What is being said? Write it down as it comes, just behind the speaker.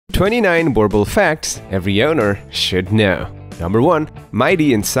29 Boerboel facts every owner should know. Number 1.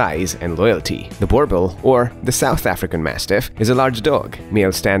 Mighty in size and loyalty. The Boerboel, or the South African Mastiff, is a large dog.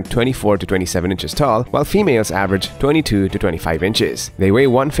 Males stand 24 to 27 inches tall, while females average 22 to 25 inches. They weigh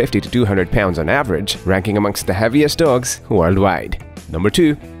 150 to 200 pounds on average, ranking amongst the heaviest dogs worldwide. Number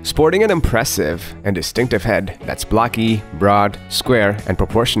 2. Sporting an impressive and distinctive head that's blocky, broad, square, and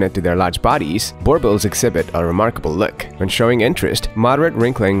proportionate to their large bodies, Boerboels exhibit a remarkable look. When showing interest, moderate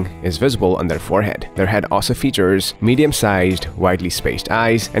wrinkling is visible on their forehead. Their head also features medium-sized, widely spaced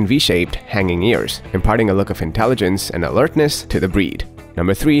eyes and V-shaped hanging ears, imparting a look of intelligence and alertness to the breed.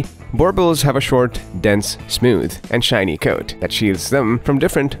 Number 3. Boerboels have a short, dense, smooth, and shiny coat that shields them from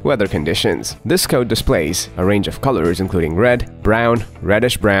different weather conditions. This coat displays a range of colors including red, brown,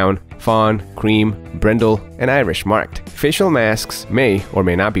 reddish-brown, fawn, cream, brindle, and Irish marked. Facial masks may or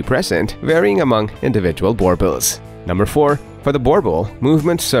may not be present, varying among individual Boerboels. Number 4. For the Boerboel,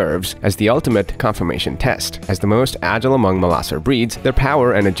 movement serves as the ultimate confirmation test. As the most agile among molosser breeds, their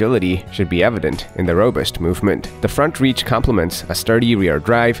power and agility should be evident in the robust movement. The front reach complements a sturdy rear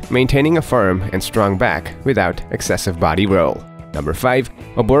drive, maintaining a firm and strong back without excessive body roll. Number 5.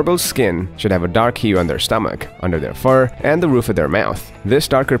 A Boerboel's skin should have a dark hue on their stomach, under their fur, and the roof of their mouth. This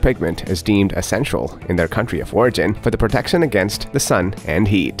darker pigment is deemed essential in their country of origin for the protection against the sun and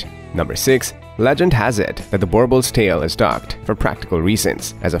heat. Number 6. Legend has it that the Boerboel's tail is docked for practical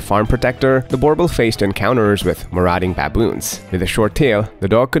reasons. As a farm protector, the Boerboel faced encounters with marauding baboons. With a short tail, the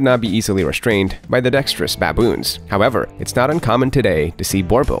dog could not be easily restrained by the dexterous baboons. However, it's not uncommon today to see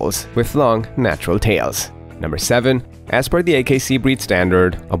Boerboels with long, natural tails. Number 7. As per the AKC breed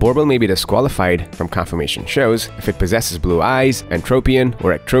standard, a Boerboel may be disqualified from conformation shows if it possesses blue eyes, entropion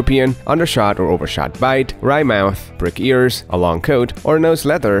or ectropion, undershot or overshot bite, wry mouth, brick ears, a long coat, or nose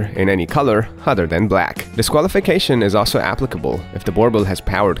leather in any color other than black. Disqualification is also applicable if the Boerboel has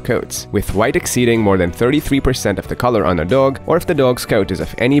powered coats, with white exceeding more than 33% of the color on a dog, or if the dog's coat is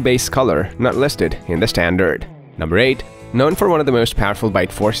of any base color not listed in the standard. Number 8. Known for one of the most powerful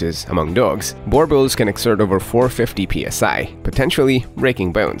bite forces among dogs, Boerboels can exert over 450 psi, potentially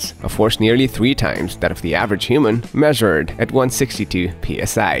breaking bones, a force nearly 3 times that of the average human, measured at 162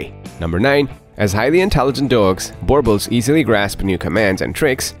 psi. Number 9. As highly intelligent dogs, Boerboels easily grasp new commands and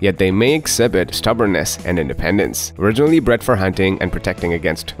tricks, yet they may exhibit stubbornness and independence. Originally bred for hunting and protecting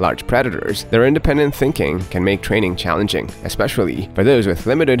against large predators, their independent thinking can make training challenging, especially for those with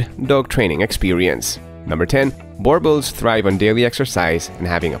limited dog training experience. Number 10. Boerboels thrive on daily exercise and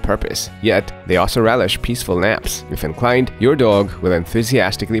having a purpose, yet they also relish peaceful naps. If inclined, your dog will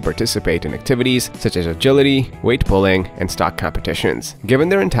enthusiastically participate in activities such as agility, weight pulling, and stock competitions. Given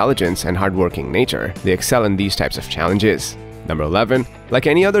their intelligence and hardworking nature, they excel in these types of challenges. Number 11. Like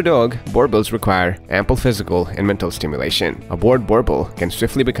any other dog, Boerboels require ample physical and mental stimulation. A bored Boerboel can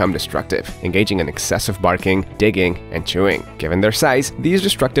swiftly become destructive, engaging in excessive barking, digging, and chewing. Given their size, these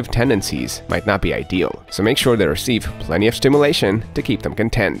destructive tendencies might not be ideal, so make sure they receive plenty of stimulation to keep them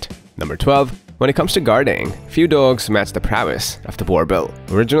content. Number 12. When it comes to guarding, few dogs match the prowess of the Boerboel.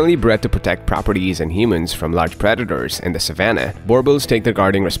 Originally bred to protect properties and humans from large predators in the savannah, Boerboels take their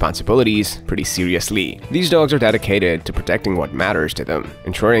guarding responsibilities pretty seriously. These dogs are dedicated to protecting what matters to them,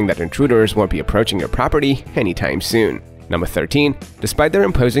 ensuring that intruders won't be approaching your property anytime soon. Number 13. Despite their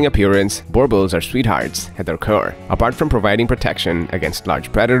imposing appearance, Boerboels are sweethearts at their core. Apart from providing protection against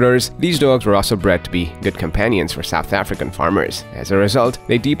large predators, these dogs were also bred to be good companions for South African farmers. As a result,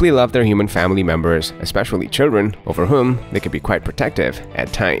 they deeply love their human family members, especially children, over whom they can be quite protective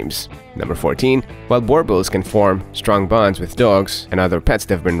at times. Number 14. While Boerboels can form strong bonds with dogs and other pets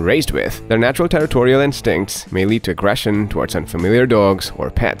they've been raised with, their natural territorial instincts may lead to aggression towards unfamiliar dogs or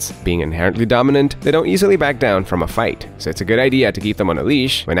pets. Being inherently dominant, they don't easily back down from a fight, so it's a good idea to keep them on a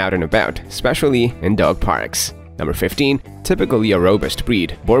leash when out and about, especially in dog parks. Number 15. Typically a robust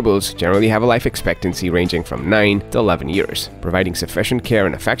breed, Boerboels generally have a life expectancy ranging from 9 to 11 years. Providing sufficient care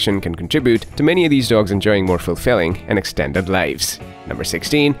and affection can contribute to many of these dogs enjoying more fulfilling and extended lives. Number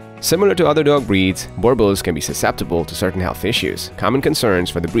 16. Similar to other dog breeds, Boerboels can be susceptible to certain health issues. Common concerns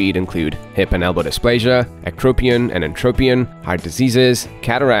for the breed include hip and elbow dysplasia, ectropion and entropion, heart diseases,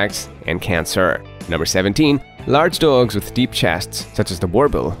 cataracts, and cancer. Number 17. Large dogs with deep chests, such as the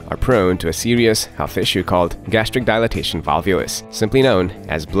Boerboel, are prone to a serious health issue called gastric dilatation volvulus, simply known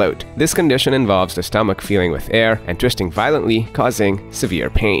as bloat. This condition involves the stomach filling with air and twisting violently, causing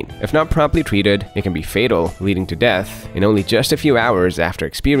severe pain. If not promptly treated, it can be fatal, leading to death in only just a few hours after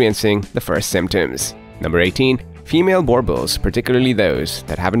experiencing the first symptoms. Number 18. Female Boerboels, particularly those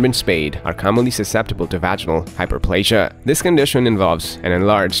that haven't been spayed, are commonly susceptible to vaginal hyperplasia. This condition involves an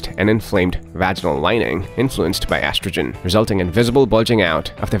enlarged and inflamed vaginal lining influenced by estrogen, resulting in visible bulging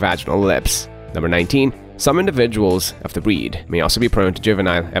out of the vaginal lips. Number 19. Some individuals of the breed may also be prone to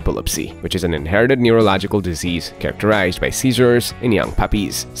juvenile epilepsy, which is an inherited neurological disease characterized by seizures in young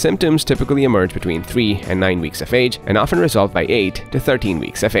puppies. Symptoms typically emerge between 3 and 9 weeks of age and often resolve by 8 to 13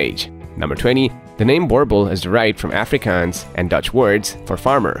 weeks of age. Number 20. The name Boerboel is derived from Afrikaans and Dutch words for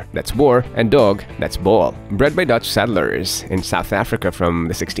farmer, that's boer, and dog, that's boel. Bred by Dutch settlers in South Africa from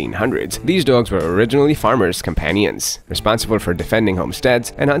the 1600s, these dogs were originally farmers' companions, responsible for defending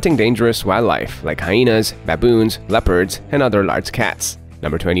homesteads and hunting dangerous wildlife like hyenas, baboons, leopards, and other large cats.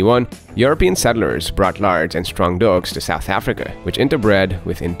 Number 21. European settlers brought large and strong dogs to South Africa, which interbred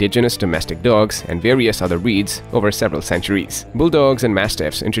with indigenous domestic dogs and various other breeds over several centuries. Bulldogs and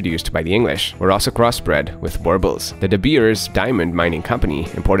Mastiffs introduced by the English were also crossbred with Boerboels. The De Beers Diamond Mining Company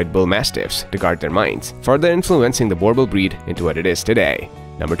imported Bull Mastiffs to guard their mines, further influencing the Boerboel breed into what it is today.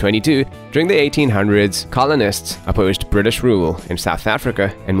 Number 22. During the 1800s, colonists opposed British rule in South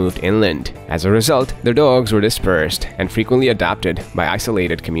Africa and moved inland. As a result, their dogs were dispersed and frequently adopted by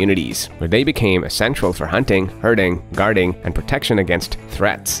isolated communities, where they became essential for hunting, herding, guarding, and protection against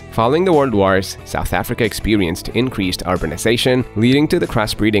threats. Following the World Wars, South Africa experienced increased urbanization, leading to the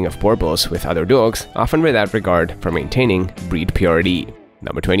crossbreeding of Boerboels with other dogs, often without regard for maintaining breed purity.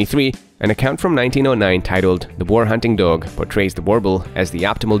 Number 23. An account from 1909 titled "The Boer Hunting Dog" portrays the Boerboel as the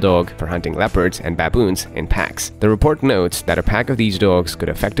optimal dog for hunting leopards and baboons in packs. The report notes that a pack of these dogs could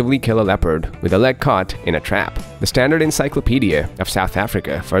effectively kill a leopard with a leg caught in a trap. The Standard Encyclopedia of South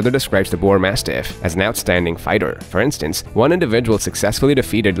Africa further describes the Boer Mastiff as an outstanding fighter. For instance, one individual successfully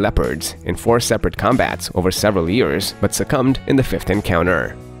defeated leopards in 4 separate combats over several years, but succumbed in the 5th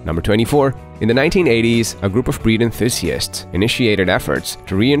encounter. Number 24. In the 1980s, a group of breed enthusiasts initiated efforts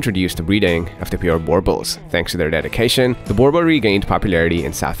to reintroduce the breeding of the pure Boerboels. Thanks to their dedication, the Boerboel regained popularity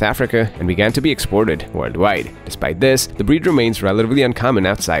in South Africa and began to be exported worldwide. Despite this, the breed remains relatively uncommon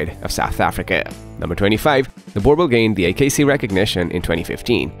outside of South Africa. Number 25. The Boerboel gained the AKC recognition in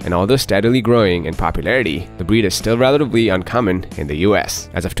 2015, and although steadily growing in popularity, the breed is still relatively uncommon in the US.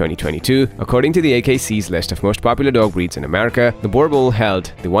 As of 2022, according to the AKC's list of most popular dog breeds in America, the Boerboel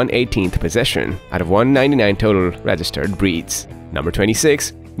held the 118th position out of 199 total registered breeds. Number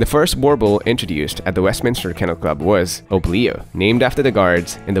 26. The first Boerboel introduced at the Westminster Kennel Club was Oblio, named after the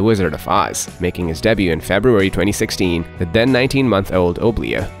guards in The Wizard of Oz. Making his debut in February 2016, the then 19-month-old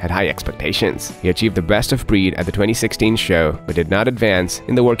Oblio had high expectations. He achieved the best of breed at the 2016 show, but did not advance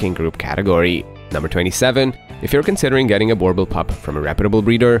in the working group category. Number 27. If you're considering getting a Boerboel pup from a reputable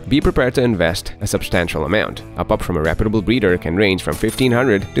breeder, be prepared to invest a substantial amount. A pup from a reputable breeder can range from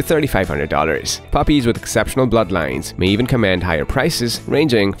 $1,500 to $3,500. Puppies with exceptional bloodlines may even command higher prices,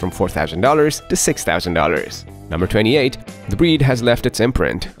 ranging from $4,000 to $6,000. Number 28. The breed has left its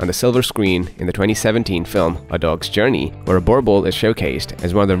imprint on the silver screen in the 2017 film A Dog's Journey, where a Boerboel is showcased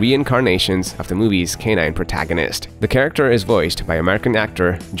as one of the reincarnations of the movie's canine protagonist. The character is voiced by American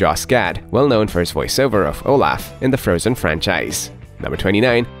actor Joss Gad, well known for his voiceover of Olaf in the Frozen franchise. Number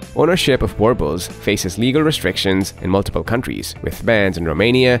 29. Ownership of Boerboels faces legal restrictions in multiple countries, with bans in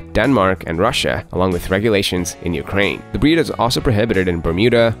Romania, Denmark, and Russia, along with regulations in Ukraine. The breed is also prohibited in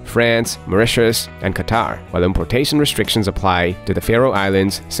Bermuda, France, Mauritius, and Qatar, while importation restrictions apply to the Faroe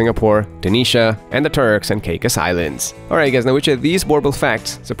Islands, Singapore, Tunisia, and the Turks and Caicos Islands. Alright guys, now which of these Boerboel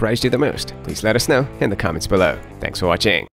facts surprised you the most? Please let us know in the comments below. Thanks for watching.